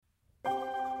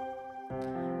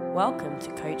Welcome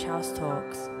to Coach House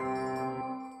Talks.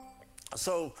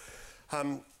 So,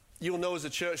 you'll know as a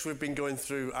church we've been going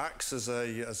through Acts as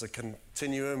a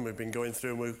continuum. We've been going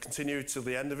through and we'll continue till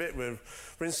the end of it. We're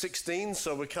in 16,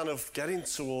 so we're kind of getting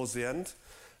towards the end.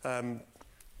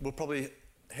 We'll probably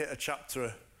hit a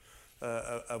chapter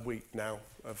a week now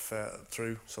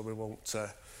through, so we won't. So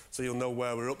you'll know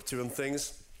where we're up to and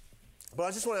things. But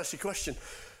I just want to ask you a question.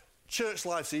 Church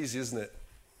life's easy, isn't it?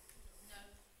 No.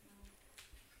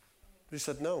 You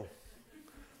said no.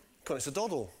 It's a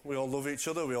doddle. We all love each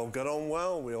other. We all get on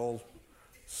well.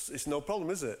 It's no problem,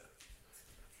 is it?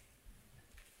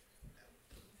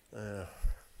 It'd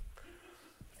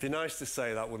be nice to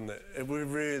say that, wouldn't it? It would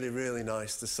be really, really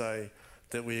nice to say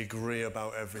that we agree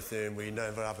about everything. We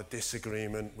never have a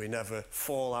disagreement. We never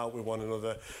fall out with one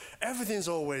another. Everything's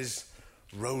always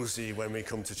rosy when we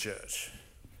come to church.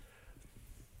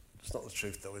 It's not the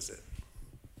truth, though, is it?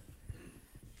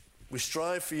 We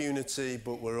strive for unity,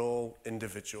 but we're all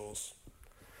individuals.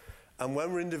 And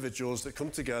when we're individuals that come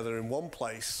together in one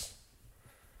place,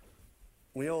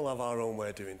 we all have our own way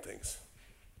of doing things.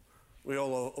 We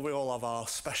all have our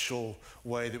special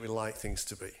way that we like things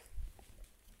to be.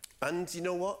 And you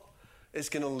know what? It's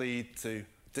going to lead to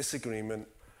disagreement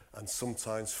and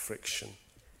sometimes friction.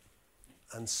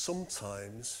 And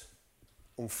sometimes,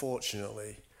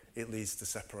 unfortunately, it leads to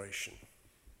separation.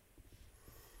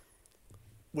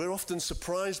 We're often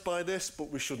surprised by this, but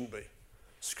we shouldn't be.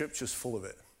 Scripture's full of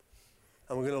it.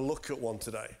 And we're going to look at one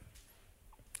today.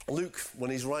 Luke,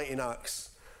 when he's writing Acts,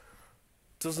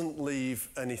 doesn't leave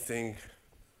anything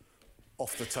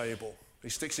off the table. He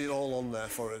sticks it all on there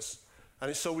for us. And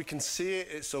it's so we can see it,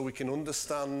 it's so we can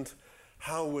understand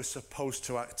how we're supposed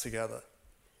to act together.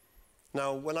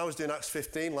 Now, when I was doing Acts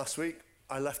 15 last week,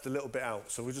 I left a little bit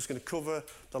out. So we're just going to cover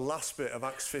the last bit of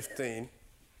Acts 15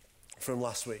 from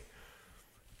last week.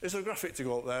 Is there a graphic to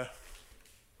go up there?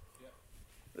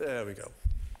 Yeah. There we go.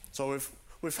 So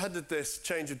we've headed this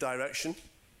change of direction.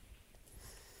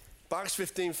 But Acts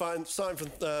 15,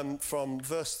 starting from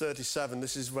verse 37,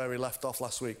 this is where we left off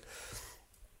last week.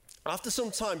 After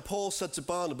some time, Paul said to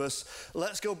Barnabas,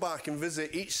 let's go back and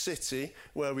visit each city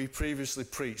where we previously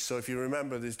preached. So if you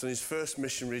remember, he's done his first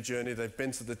missionary journey. They've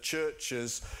been to the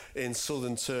churches in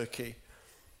southern Turkey.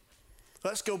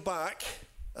 Let's go back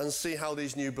and see how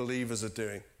these new believers are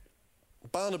doing.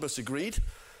 Barnabas agreed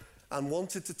and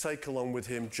wanted to take along with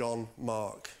him John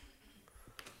Mark.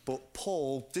 But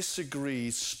Paul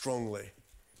disagreed strongly,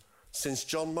 since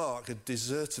John Mark had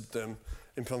deserted them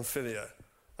in Pamphylia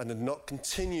and had not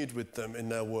continued with them in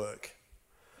their work.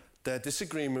 Their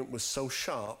disagreement was so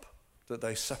sharp that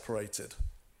they separated.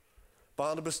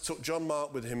 Barnabas took John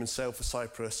Mark with him and sailed for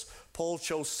Cyprus. Paul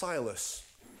chose Silas,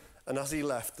 and as he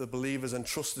left, the believers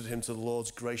entrusted him to the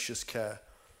Lord's gracious care.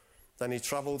 Then he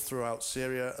travelled throughout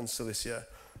Syria and Cilicia,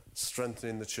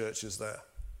 strengthening the churches there.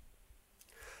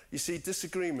 You see,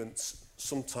 disagreements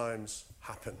sometimes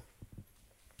happen.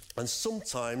 And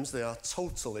sometimes they are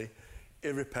totally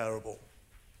irreparable.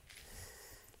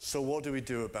 So what do we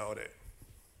do about it?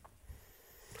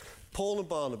 Paul and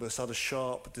Barnabas had a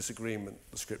sharp disagreement,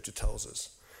 the scripture tells us.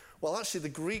 Well, actually, the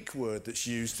Greek word that's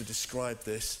used to describe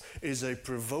this is a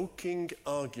provoking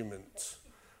argument.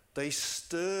 They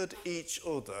stirred each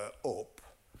other up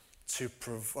to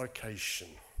provocation.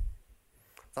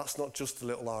 That's not just a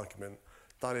little argument.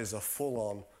 That is a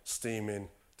full-on, steaming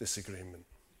disagreement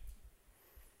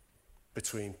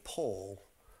between Paul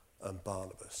and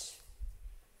Barnabas.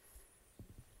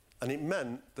 And it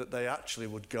meant that they actually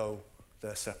would go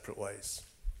their separate ways.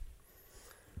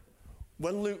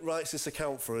 When Luke writes this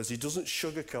account for us, he doesn't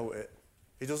sugarcoat it.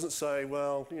 He doesn't say,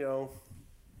 well,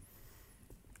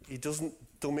 he doesn't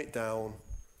dumb it down.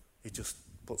 He just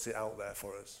puts it out there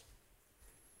for us.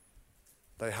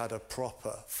 They had a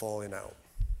proper falling out.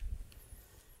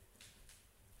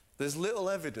 There's little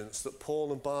evidence that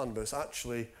Paul and Barnabas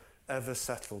actually ever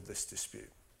settled this dispute.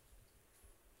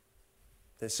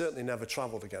 They certainly never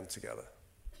travelled again together.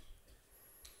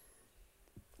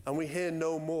 And we hear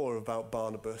no more about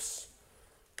Barnabas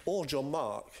or John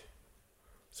Mark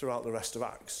throughout the rest of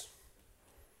Acts.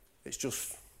 It's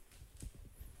just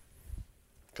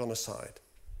gone aside.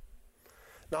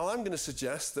 Now, I'm going to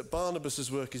suggest that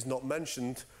Barnabas' work is not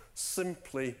mentioned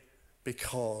simply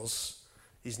because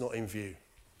he's not in view.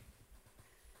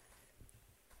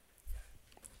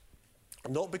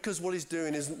 Not because what he's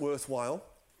doing isn't worthwhile,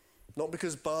 not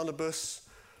because Barnabas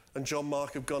and John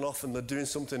Mark have gone off and they're doing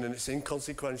something and it's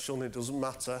inconsequential and it doesn't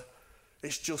matter.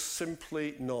 It's just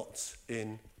simply not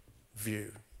in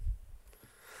view.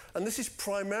 And this is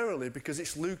primarily because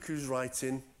it's Luke who's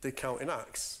writing the account in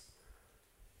Acts.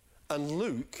 And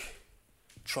Luke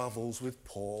travels with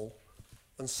Paul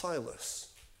and Silas,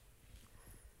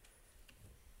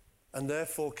 and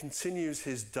therefore continues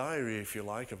his diary, if you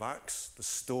like, of Acts, the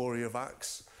story of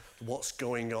Acts, what's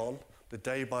going on, the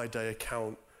day-by-day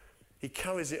account. He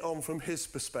carries it on from his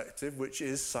perspective, which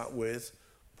is sat with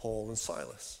Paul and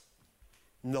Silas,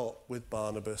 not with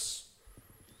Barnabas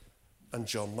and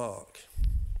John Mark.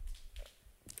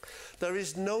 There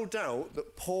is no doubt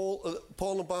that Paul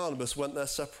and Barnabas went their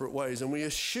separate ways, and we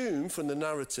assume from the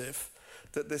narrative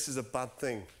that this is a bad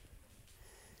thing.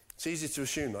 It's easy to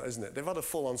assume that, isn't it? They've had a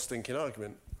full-on stinking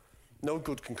argument. No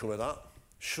good can come of that,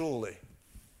 surely.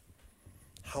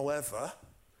 However,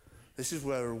 this is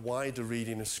where a wider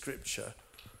reading of Scripture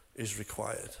is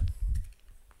required.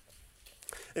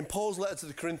 In Paul's letter to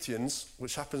the Corinthians,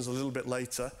 which happens a little bit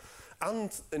later,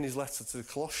 and in his letter to the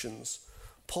Colossians,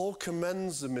 Paul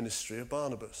commends the ministry of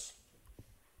Barnabas.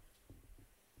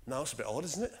 Now it's a bit odd,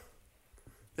 isn't it?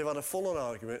 They've had a full-on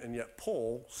argument, and yet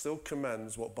Paul still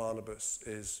commends what Barnabas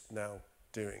is now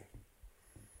doing.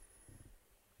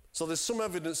 So there's some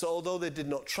evidence that although they did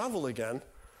not travel again,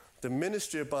 the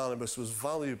ministry of Barnabas was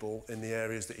valuable in the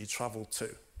areas that he travelled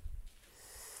to.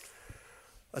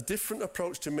 A different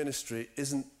approach to ministry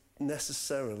isn't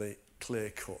necessarily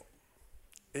clear-cut.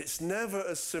 It's never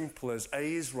as simple as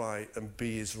A is right and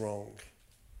B is wrong.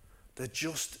 They're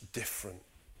just different.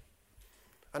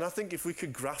 And I think if we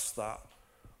could grasp that,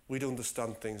 we'd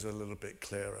understand things a little bit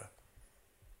clearer.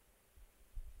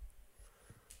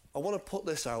 I want to put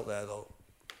this out there, though.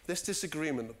 This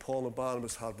disagreement that Paul and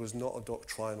Barnabas had was not a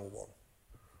doctrinal one.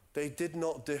 They did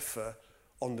not differ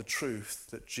on the truth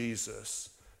that Jesus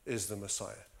is the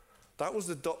Messiah. That was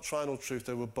the doctrinal truth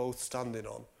they were both standing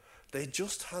on. They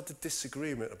just had a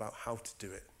disagreement about how to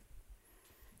do it,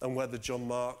 and whether John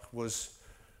Mark was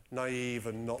naive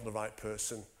and not the right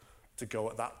person to go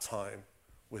at that time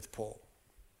with Paul.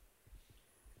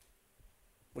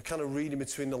 We're kind of reading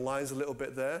between the lines a little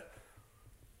bit there.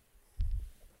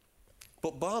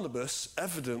 But Barnabas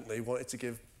evidently wanted to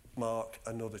give Mark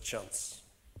another chance.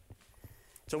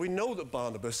 So we know that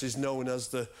Barnabas is known as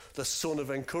the son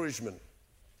of encouragement.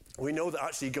 We know that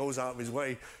actually he goes out of his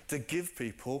way to give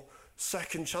people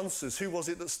second chances. Who was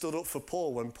it that stood up for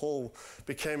Paul when Paul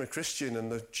became a Christian,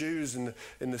 and the Jews in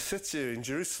the city in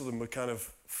Jerusalem were kind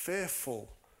of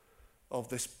fearful of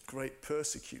this great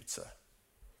persecutor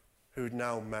who had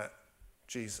now met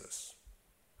Jesus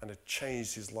and had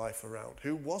changed his life around?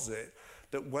 Who was it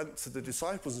that went to the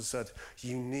disciples and said,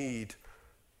 you need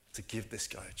to give this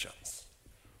guy a chance.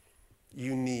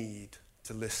 You need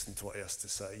to listen to what he has to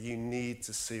say. You need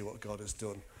to see what God has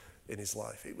done in his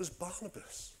life. It was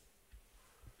Barnabas.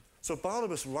 So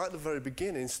Barnabas, right at the very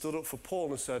beginning, stood up for Paul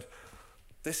and said,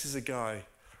 this is a guy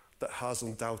that has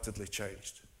undoubtedly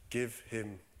changed. Give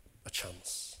him a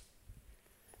chance.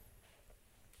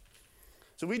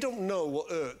 So we don't know what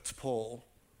irked Paul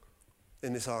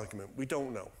in this argument. We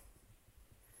don't know.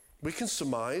 We can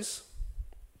surmise,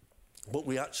 but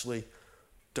we actually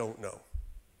don't know.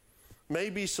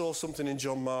 Maybe he saw something in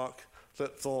John Mark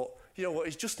that thought, you know what,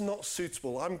 he's just not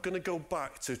suitable. I'm going to go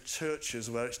back to churches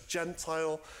where it's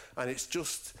Gentile and it's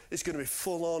going to be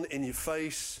full on in your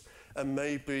face, and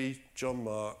maybe John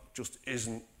Mark just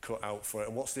isn't cut out for it.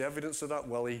 And what's the evidence of that?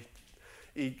 Well, he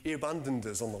abandoned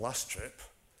us on the last trip.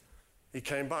 He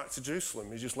came back to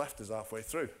Jerusalem. He just left us halfway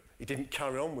through. He didn't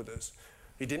carry on with us.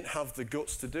 He didn't have the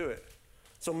guts to do it.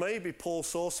 So maybe Paul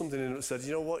saw something in it and said,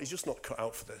 you know what, he's just not cut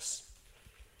out for this.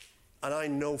 And I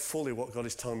know fully what God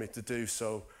is telling me to do,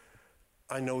 so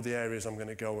I know the areas I'm going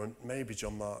to go, and maybe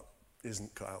John Mark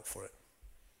isn't cut out for it.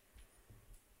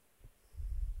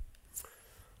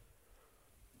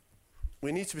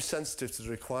 We need to be sensitive to the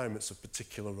requirements of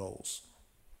particular roles.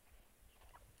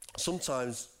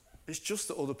 Sometimes it's just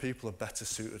that other people are better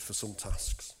suited for some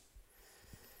tasks.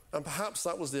 And perhaps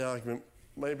that was the argument,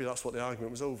 maybe that's what the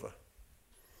argument was over.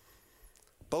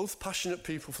 Both passionate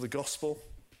people for the gospel,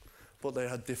 but they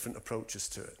had different approaches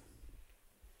to it.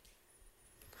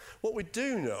 What we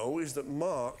do know is that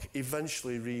Mark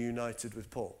eventually reunited with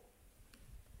Paul.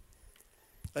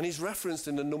 And he's referenced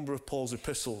in a number of Paul's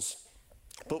epistles,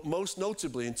 but most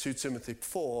notably in 2 Timothy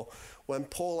 4, when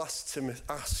Paul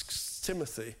asks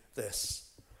Timothy this: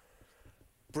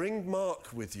 bring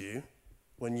Mark with you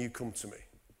when you come to me,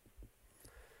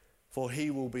 for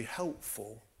he will be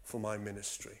helpful for my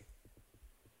ministry.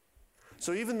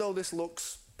 So even though this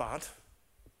looks bad,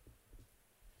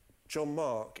 John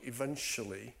Mark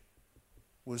eventually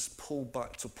was pulled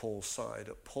back to Paul's side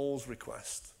at Paul's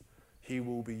request. He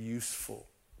will be useful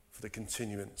for the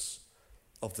continuance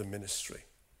of the ministry.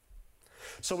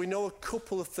 So we know a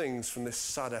couple of things from this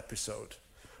sad episode.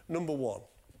 Number one,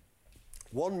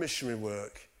 one missionary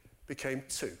work became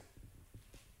two.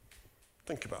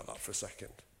 Think about that for a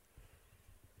second.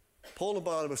 Paul and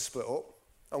Barnabas split up,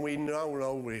 and we now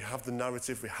know, we have the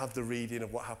narrative, we have the reading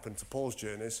of what happened to Paul's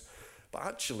journeys, but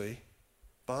actually,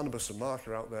 Barnabas and Mark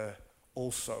are out there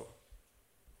also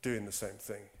doing the same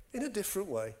thing in a different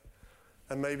way.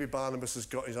 And maybe Barnabas has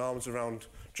got his arms around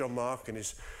John Mark and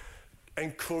is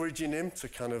encouraging him to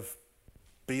kind of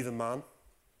be the man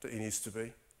that he needs to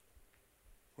be.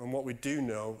 And what we do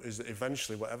know is that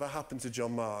eventually, whatever happened to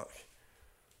John Mark,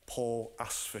 Paul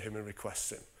asks for him and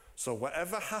requests him. So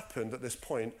whatever happened at this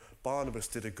point, Barnabas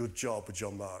did a good job with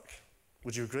John Mark.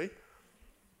 Would you agree?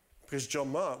 Because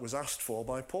John Mark was asked for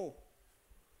by Paul.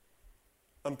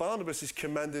 And Barnabas is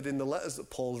commended in the letters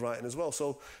that Paul's writing as well.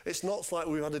 So it's not like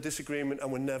we've had a disagreement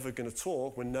and we're never going to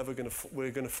talk, we're going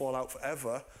to fall out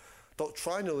forever.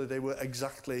 Doctrinally, they were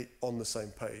exactly on the same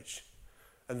page.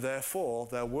 And therefore,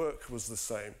 their work was the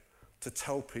same, to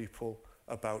tell people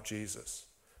about Jesus.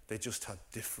 They just had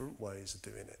different ways of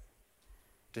doing it.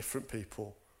 Different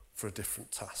people for a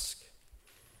different task.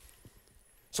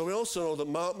 So we also know that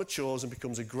Mark matures and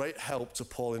becomes a great help to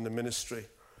Paul in the ministry.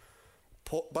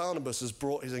 Barnabas has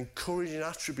brought his encouraging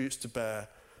attributes to bear,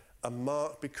 and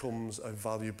Mark becomes a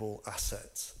valuable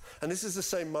asset. And this is the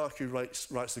same Mark who writes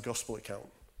the gospel account.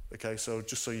 Okay, so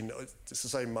just so you know, it's the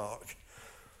same Mark.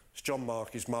 It's John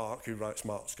Mark is Mark who writes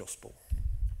Mark's gospel.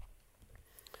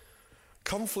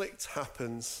 Conflict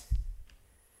happens.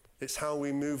 It's how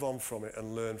we move on from it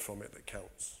and learn from it that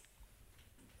counts.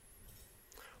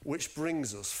 Which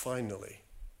brings us finally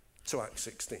to Acts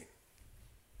 16.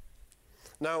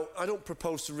 Now, I don't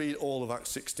propose to read all of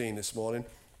Acts 16 this morning.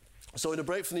 So in a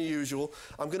break from the usual,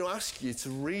 I'm going to ask you to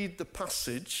read the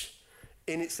passage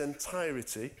in its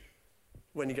entirety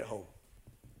when you get home.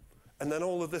 And then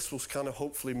all of this will kind of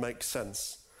hopefully make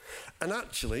sense. And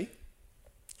actually,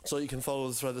 so you can follow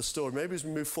the thread of the story, maybe as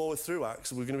we move forward through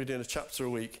Acts, we're going to be doing a chapter a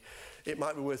week, it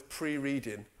might be worth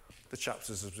pre-reading the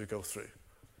chapters as we go through.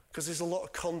 Because there's a lot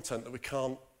of content that we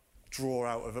can't draw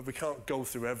out of it. We can't go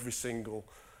through every single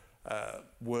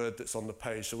word that's on the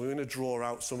page. So we're going to draw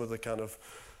out some of the kind of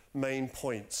main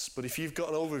points. But if you've got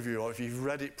an overview or if you've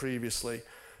read it previously,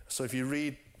 so if you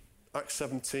read Acts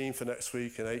 17 for next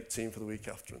week and 18 for the week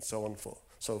after and so on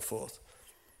so forth,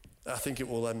 I think it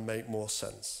will then make more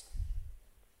sense.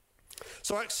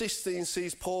 So Acts 16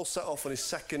 sees Paul set off on his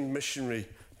second missionary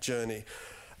journey.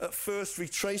 At first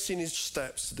retracing his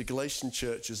steps to the Galatian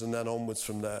churches and then onwards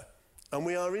from there. And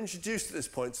we are introduced at this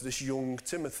point to this young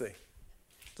Timothy.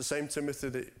 The same Timothy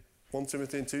that 1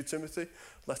 Timothy and 2 Timothy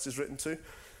letters written to.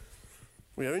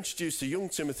 We are introduced to young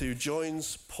Timothy who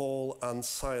joins Paul and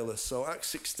Silas. So Acts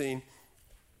 16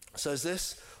 says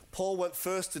this: Paul went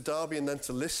first to Derbe and then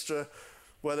to Lystra,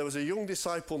 where there was a young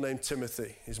disciple named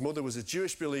Timothy. His mother was a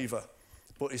Jewish believer,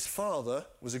 but his father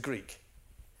was a Greek.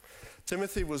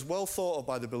 Timothy was well thought of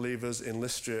by the believers in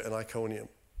Lystra and Iconium.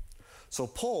 So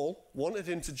Paul wanted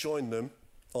him to join them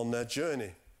on their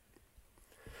journey.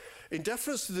 In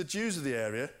deference to the Jews of the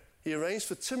area, he arranged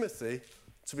for Timothy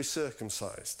to be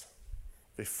circumcised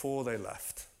before they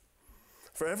left.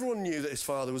 For everyone knew that his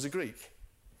father was a Greek.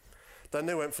 Then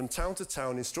they went from town to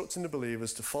town, instructing the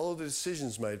believers to follow the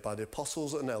decisions made by the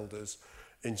apostles and elders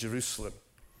in Jerusalem.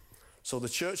 So the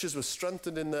churches were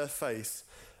strengthened in their faith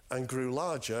and grew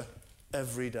larger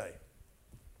every day.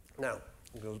 Now,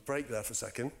 I'm going to break there for a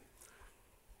second,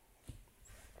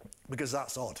 because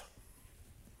that's odd.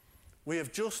 We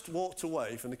have just walked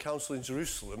away from the council in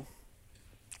Jerusalem,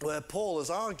 where Paul has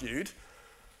argued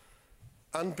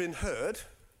and been heard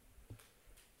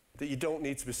that you don't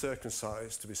need to be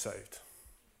circumcised to be saved.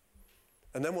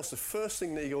 And then what's the first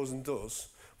thing that he goes and does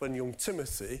when young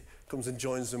Timothy comes and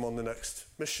joins him on the next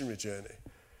missionary journey?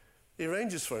 He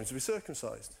arranges for him to be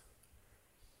circumcised.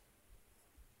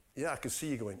 Yeah, I can see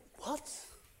you going, what?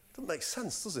 Doesn't make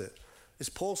sense, does it? Is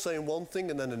Paul saying one thing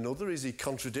and then another? Is he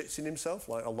contradicting himself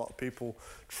like a lot of people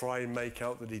try and make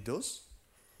out that he does?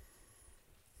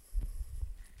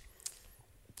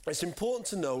 It's important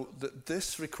to note that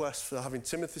this request for having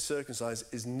Timothy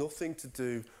circumcised is nothing to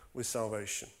do with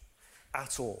salvation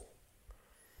at all.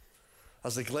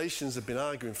 As the Galatians have been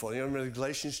arguing for, you remember the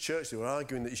Galatians church, they were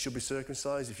arguing that you should be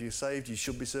circumcised. If you're saved, you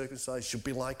should be circumcised, you should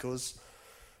be like us.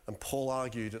 And Paul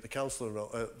argued at the council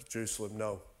of Jerusalem,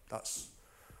 no, that's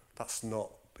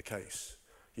not the case.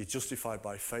 You're justified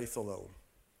by faith alone.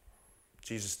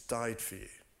 Jesus died for you.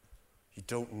 You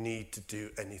don't need to do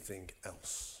anything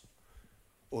else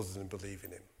other than believe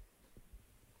in him.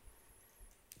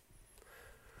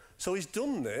 So he's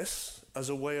done this as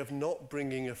a way of not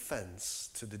bringing offence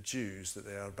to the Jews that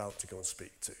they are about to go and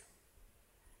speak to.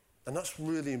 And that's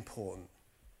really important.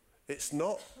 It's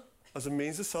not as a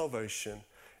means of salvation.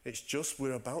 It's just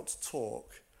we're about to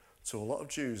talk to a lot of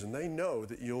Jews, and they know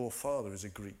that your father is a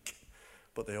Greek,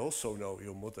 but they also know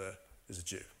your mother is a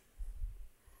Jew.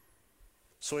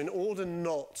 So in order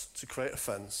not to create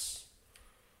offence,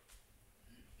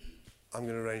 I'm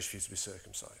going to arrange for you to be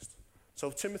circumcised. So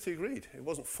Timothy agreed. It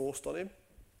wasn't forced on him.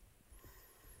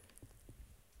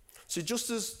 See, just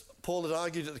as Paul had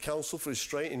argued at the council for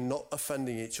restraint in not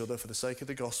offending each other for the sake of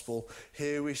the gospel,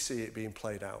 here we see it being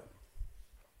played out.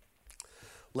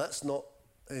 Let's not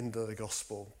hinder the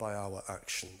gospel by our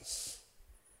actions.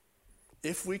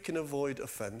 If we can avoid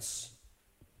offence,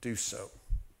 do so.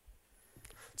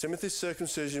 Timothy's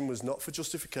circumcision was not for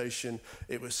justification,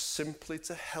 it was simply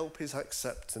to help his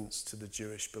acceptance to the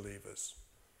Jewish believers,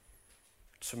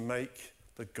 to make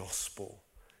the gospel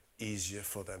easier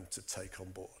for them to take on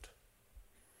board.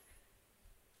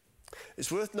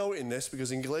 It's worth noting this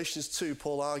because in Galatians 2,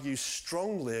 Paul argues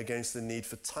strongly against the need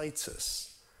for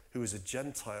Titus, who is a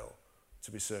Gentile,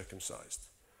 to be circumcised.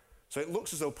 So it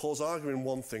looks as though Paul's arguing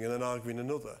one thing and then arguing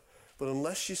another. But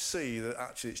unless you see that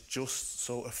actually it's just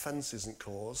so offence isn't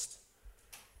caused,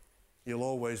 you'll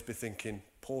always be thinking,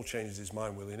 Paul changes his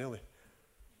mind willy-nilly.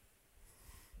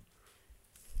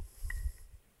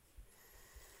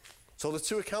 So the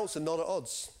two accounts are not at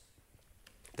odds.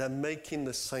 They're making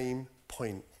the same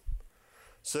point.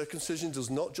 Circumcision does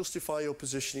not justify your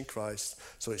position in Christ,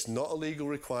 so it's not a legal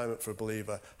requirement for a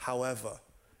believer. However,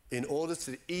 in order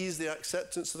to ease the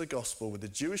acceptance of the gospel with the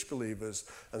Jewish believers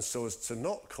and so as to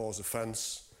not cause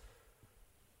offence,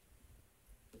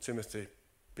 Timothy,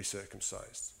 be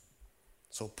circumcised.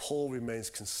 So Paul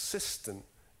remains consistent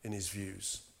in his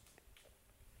views.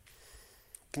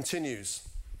 Continues.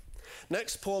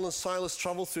 Next, Paul and Silas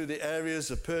traveled through the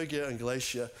areas of Phrygia and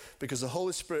Galatia because the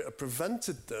Holy Spirit had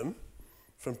prevented them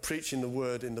from preaching the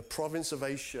word in the province of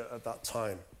Asia at that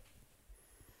time.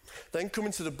 Then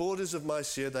coming to the borders of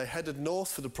Mysia, they headed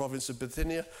north for the province of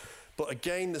Bithynia, but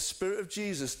again the Spirit of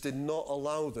Jesus did not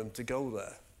allow them to go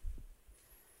there.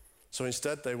 So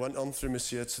instead they went on through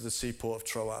Mysia to the seaport of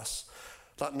Troas.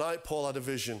 That night Paul had a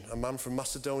vision. A man from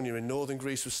Macedonia in northern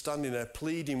Greece was standing there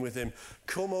pleading with him,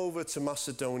 "Come over to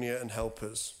Macedonia and help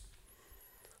us."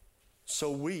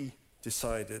 So we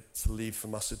decided to leave for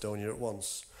Macedonia at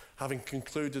once, having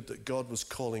concluded that God was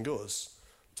calling us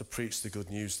to preach the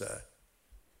good news there.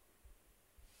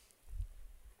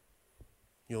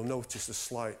 You'll notice a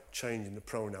slight change in the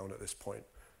pronoun at this point.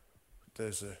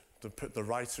 The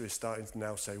writer is starting to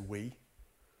now say we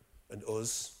and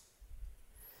us.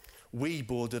 We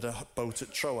boarded a boat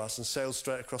at Troas and sailed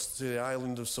straight across to the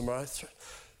island of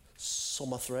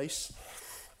Samothrace.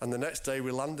 And the next day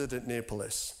we landed at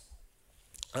Neapolis.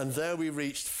 And there we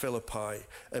reached Philippi,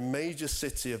 a major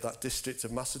city of that district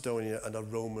of Macedonia and a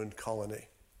Roman colony.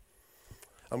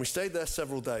 And we stayed there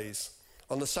several days.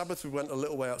 On the Sabbath, we went a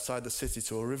little way outside the city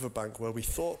to a riverbank where we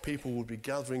thought people would be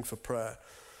gathering for prayer.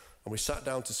 And we sat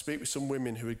down to speak with some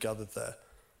women who had gathered there.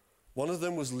 One of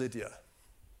them was Lydia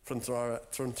from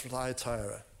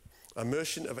Thyatira, a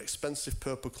merchant of expensive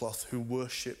purple cloth who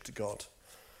worshipped God.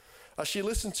 As she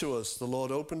listened to us, the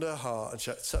Lord opened her heart and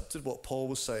she accepted what Paul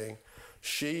was saying.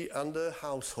 She and her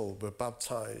household were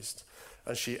baptized,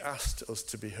 and she asked us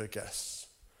to be her guests.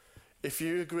 "If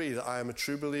you agree that I am a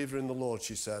true believer in the Lord,"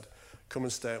 she said, "come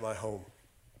and stay at my home."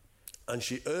 And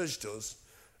she urged us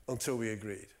until we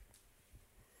agreed.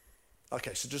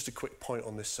 Okay, so just a quick point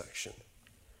on this section.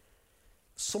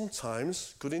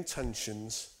 Sometimes good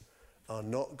intentions are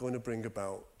not going to bring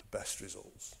about the best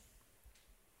results.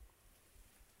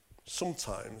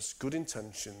 Sometimes good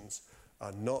intentions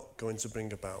are not going to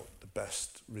bring about the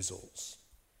best results.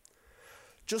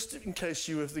 Just in case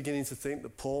you were beginning to think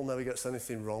that Paul never gets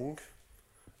anything wrong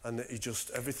and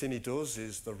that everything he does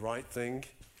is the right thing,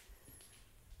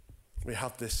 we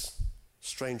have this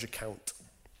strange account.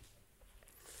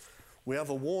 We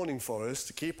have a warning for us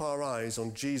to keep our eyes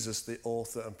on Jesus, the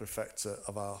author and perfecter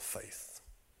of our faith.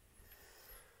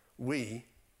 We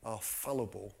are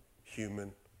fallible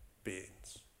human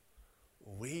beings.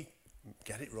 We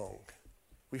get it wrong.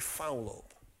 We foul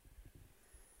up.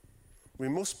 We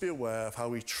must be aware of how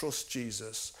we trust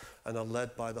Jesus and are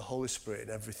led by the Holy Spirit in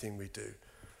everything we do,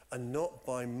 and not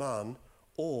by man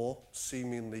or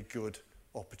seemingly good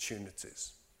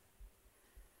opportunities.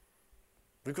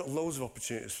 We've got loads of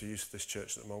opportunities for use of this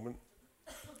church at the moment.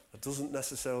 That doesn't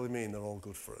necessarily mean they're all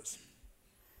good for us.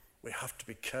 We have to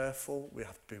be careful, we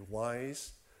have to be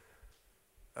wise,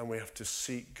 and we have to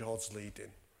seek God's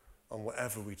leading on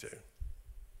whatever we do.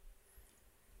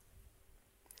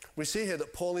 We see here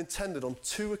that Paul intended on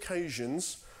 2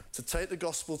 occasions to take the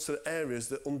gospel to areas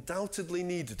that undoubtedly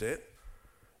needed it,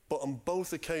 But on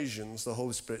both occasions, the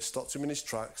Holy Spirit stopped him in his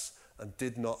tracks and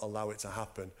did not allow it to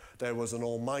happen. There was an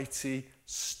almighty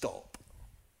stop.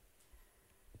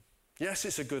 Yes,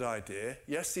 it's a good idea.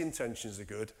 Yes, the intentions are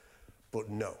good, but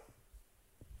no.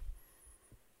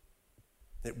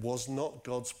 It was not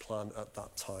God's plan at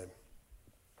that time.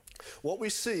 What we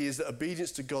see is that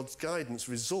obedience to God's guidance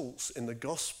results in the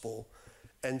gospel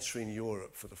entering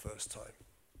Europe for the first time.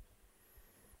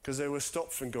 Because they were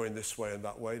stopped from going this way and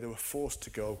that way. They were forced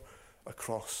to go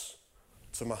across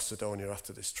to Macedonia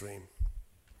after this dream.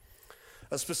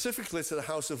 And specifically to the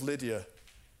house of Lydia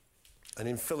and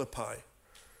in Philippi,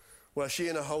 where she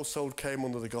and her household came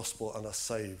under the gospel and are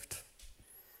saved.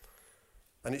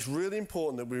 And it's really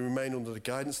important that we remain under the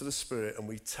guidance of the Spirit and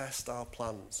we test our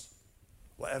plans,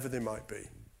 whatever they might be,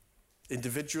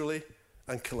 individually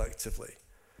and collectively,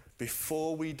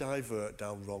 before we divert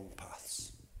down wrong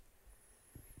paths.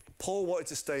 Paul wanted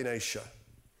to stay in Asia.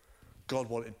 God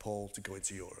wanted Paul to go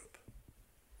into Europe.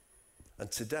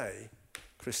 And today,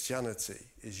 Christianity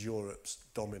is Europe's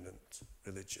dominant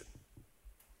religion.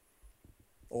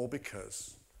 All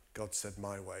because God said,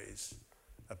 my ways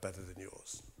are better than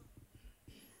yours.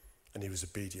 And he was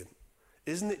obedient.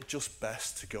 Isn't it just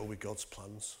best to go with God's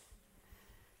plans?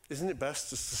 Isn't it best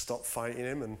just to stop fighting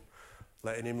him and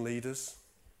letting him lead us?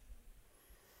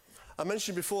 I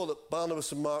mentioned before that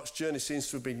Barnabas and Mark's journey seems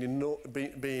to have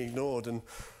been being ignored and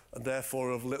therefore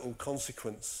of little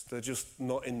consequence. They're just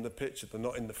not in the picture, they're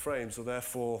not in the frame, so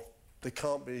therefore there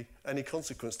can't be any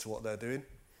consequence to what they're doing.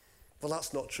 Well,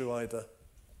 that's not true either.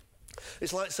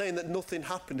 It's like saying that nothing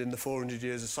happened in the 400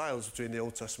 years of silence between the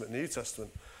Old Testament and the New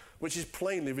Testament, which is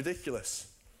plainly ridiculous.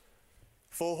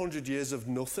 400 years of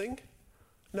nothing?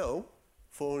 No,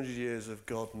 400 years of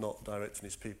God not directing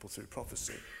his people through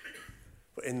prophecy.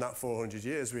 But in that 400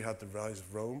 years, we had the rise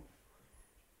of Rome.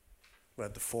 We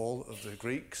had the fall of the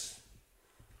Greeks.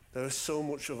 There is so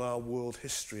much of our world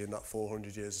history in that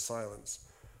 400 years of silence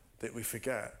that we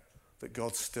forget that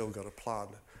God's still got a plan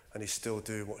and he's still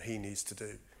doing what he needs to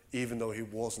do, even though he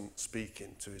wasn't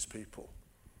speaking to his people.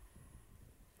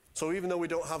 So even though we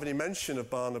don't have any mention of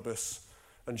Barnabas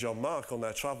and John Mark on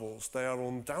their travels, they are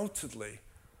undoubtedly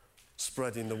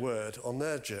spreading the word on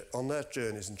their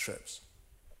journeys and trips.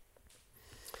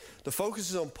 The focus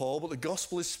is on Paul, but the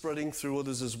gospel is spreading through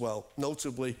others as well,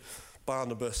 notably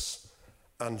Barnabas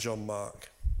and John Mark.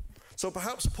 So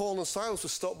perhaps Paul and Silas were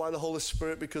stopped by the Holy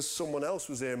Spirit because someone else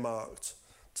was earmarked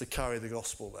to carry the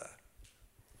gospel there.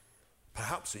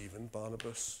 Perhaps even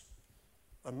Barnabas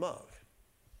and Mark.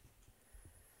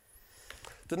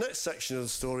 The next section of the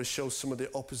story shows some of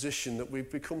the opposition that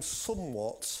we've become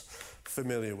somewhat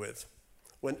familiar with.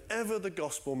 Whenever the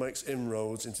gospel makes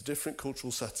inroads into different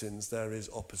cultural settings, there is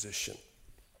opposition.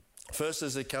 First,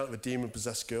 there's the account of a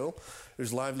demon-possessed girl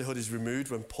whose livelihood is removed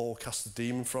when Paul casts the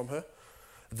demon from her.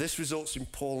 This results in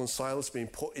Paul and Silas being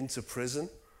put into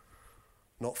prison,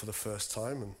 not for the first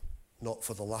time and not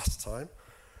for the last time.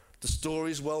 The story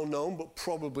is well known, but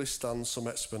probably stands some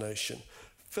explanation.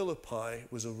 Philippi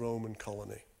was a Roman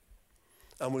colony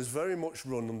and was very much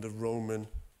run under Roman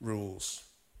rules.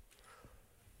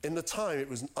 In the time, it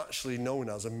was actually known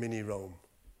as a mini-Rome.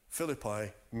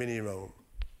 Philippi, mini-Rome.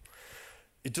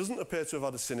 It doesn't appear to have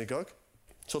had a synagogue,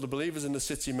 so the believers in the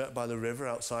city met by the river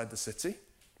outside the city.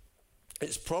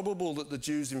 It's probable that the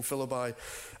Jews in Philippi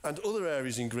and other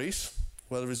areas in Greece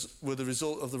were the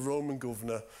result of the Roman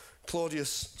governor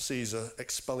Claudius Caesar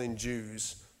expelling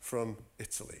Jews from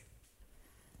Italy.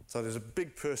 So there's a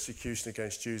big persecution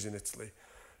against Jews in Italy,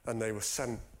 and they were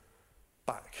sent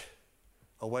back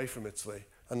away from Italy,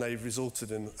 and they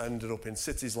ended up in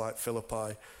cities like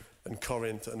Philippi and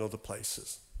Corinth and other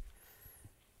places.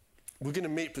 We're going to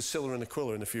meet Priscilla and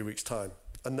Aquila in a few weeks' time,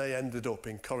 and they ended up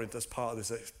in Corinth as part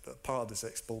of this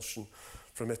expulsion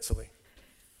from Italy.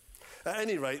 At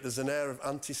any rate, there's an air of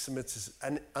anti-Semitism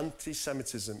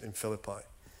in Philippi.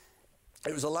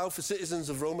 It was allowed for citizens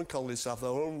of Roman colonies to have their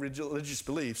own religious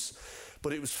beliefs,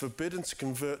 but it was forbidden to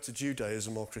convert to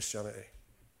Judaism or Christianity.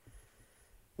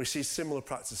 We see similar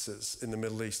practices in the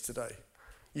Middle East today.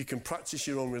 You can practice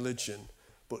your own religion,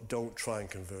 but don't try and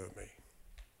convert me.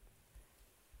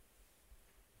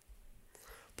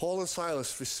 Paul and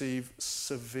Silas receive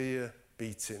severe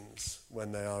beatings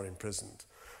when they are imprisoned.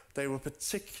 They were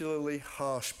particularly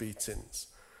harsh beatings,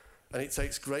 and it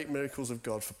takes great miracles of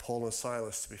God for Paul and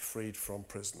Silas to be freed from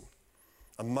prison.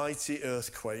 A mighty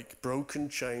earthquake, broken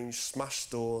chains, smashed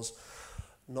doors,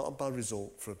 not a bad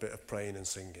result for a bit of praying and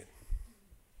singing.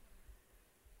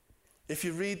 If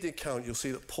you read the account, you'll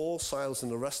see that Paul, Silas, and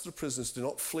the rest of the prisoners do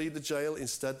not flee the jail.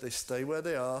 Instead, they stay where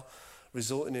they are,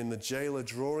 resulting in the jailer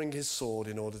drawing his sword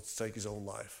in order to take his own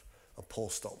life. And Paul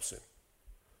stops him.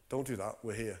 Don't do that.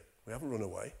 We're here. We haven't run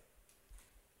away.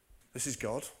 This is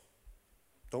God.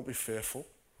 Don't be fearful.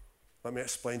 Let me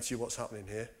explain to you what's happening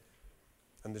here.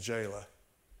 And the jailer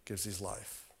gives his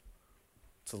life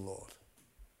to the Lord.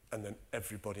 And then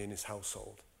everybody in his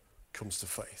household comes to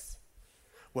faith.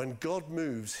 When God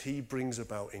moves, he brings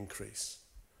about increase.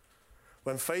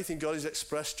 When faith in God is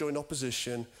expressed during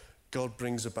opposition, God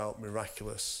brings about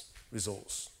miraculous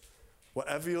results.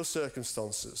 Whatever your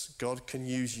circumstances, God can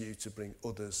use you to bring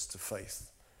others to faith,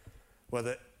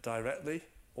 whether directly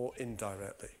or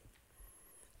indirectly.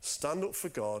 Stand up for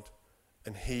God,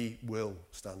 and he will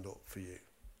stand up for you.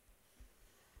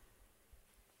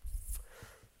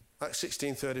 Acts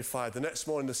 16:35. The next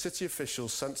morning, the city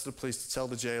officials sent to the police to tell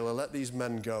the jailer, let these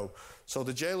men go. So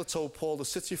the jailer told Paul, the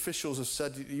city officials have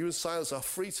said, you and Silas are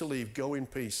free to leave. Go in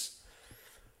peace.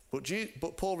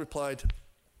 But Paul replied,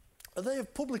 they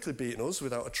have publicly beaten us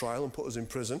without a trial and put us in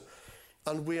prison,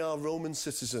 and we are Roman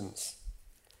citizens.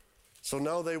 So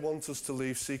now they want us to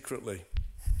leave secretly.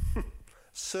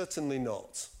 Certainly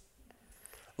not.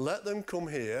 Let them come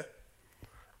here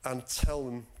and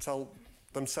tell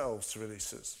themselves to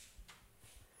release us.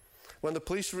 When the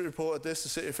police reported this, the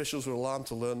city officials were alarmed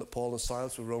to learn that Paul and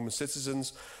Silas were Roman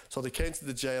citizens. So they came to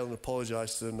the jail and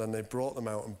apologized to them. Then they brought them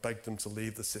out and begged them to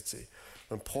leave the city.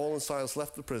 When Paul and Silas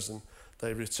left the prison,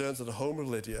 they returned to the home of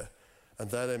Lydia, and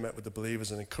there they met with the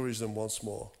believers and encouraged them once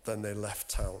more. Then they left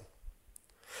town.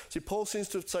 See, Paul seems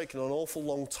to have taken an awful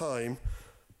long time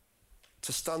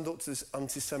to stand up to this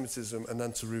anti-Semitism and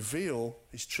then to reveal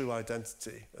his true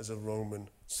identity as a Roman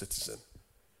citizen.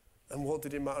 And what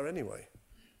did it matter anyway?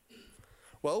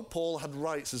 Well, Paul had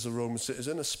rights as a Roman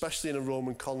citizen, especially in a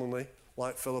Roman colony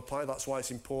like Philippi. That's why it's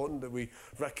important that we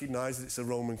recognize that it's a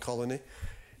Roman colony.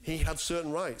 He had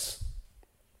certain rights.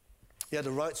 He had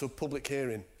a right to a public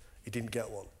hearing. He didn't get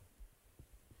one.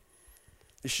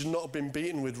 He should not have been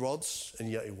beaten with rods, and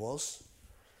yet he was.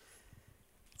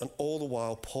 And all the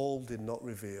while, Paul did not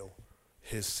reveal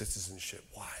his citizenship.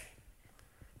 Why?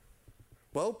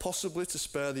 Well, possibly to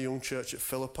spare the young church at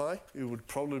Philippi, who would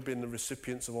probably have been the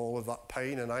recipients of all of that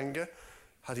pain and anger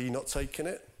had he not taken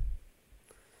it.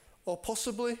 Or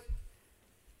possibly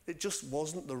it just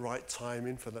wasn't the right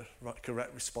timing for the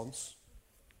correct response,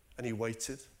 and he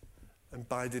waited and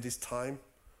bided his time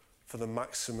for the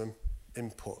maximum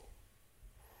input.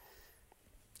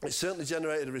 It certainly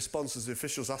generated a response as the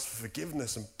officials asked for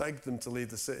forgiveness and begged them to leave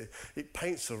the city. It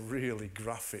paints a really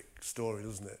graphic story,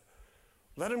 doesn't it?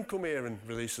 Let them come here and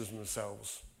release us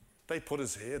themselves. They put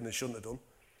us here and they shouldn't have done.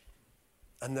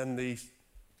 And then the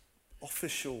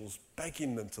officials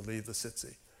begging them to leave the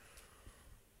city.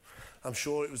 I'm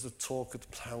sure it was the talk of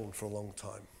the town for a long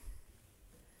time.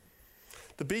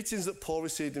 The beatings that Paul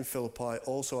received in Philippi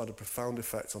also had a profound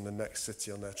effect on the next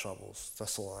city on their travels,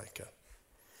 Thessalonica,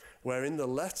 where in the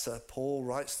letter Paul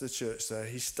writes to the church there,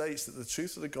 he states that the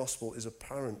truth of the gospel is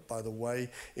apparent by the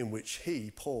way in which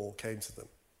he, Paul, came to them,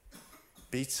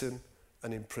 beaten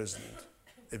and imprisoned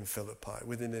in Philippi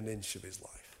within an inch of his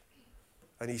life.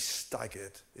 And he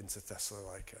staggered into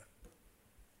Thessalonica.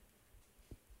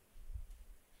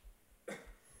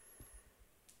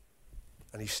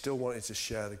 And he still wanted to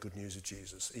share the good news of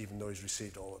Jesus, even though he's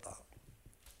received all of that.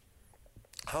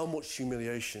 How much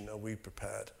humiliation are we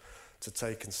prepared to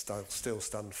take and still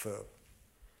stand firm?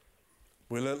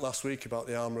 We learnt last week about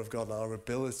the armour of God and our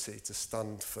ability to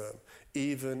stand firm,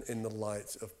 even in the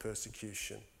light of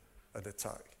persecution and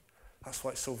attack. That's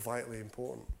why it's so vitally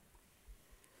important.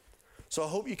 So I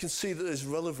hope you can see that there's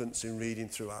relevance in reading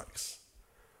through Acts.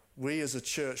 We as a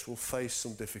church will face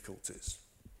some difficulties,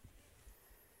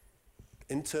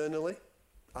 internally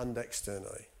and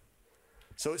externally.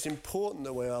 So it's important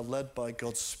that we are led by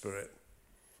God's Spirit.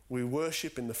 We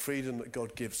worship in the freedom that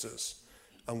God gives us,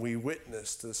 and we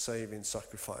witness to the saving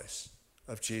sacrifice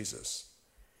of Jesus.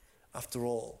 After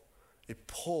all, if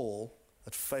Paul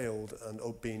had failed and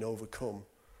been overcome,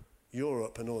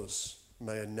 Europe and us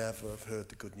may never have heard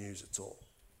the good news at all.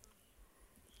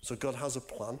 So God has a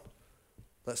plan.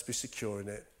 Let's be secure in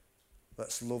it.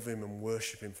 Let's love him and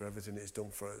worship him for everything he's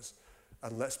done for us.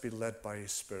 And let's be led by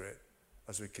his Spirit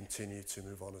as we continue to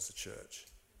move on as a church.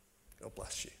 God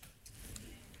bless you.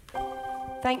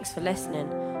 Thanks for listening.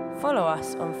 Follow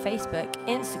us on Facebook,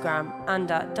 Instagram,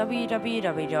 and at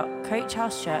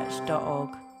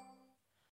www.coachhousechurch.org.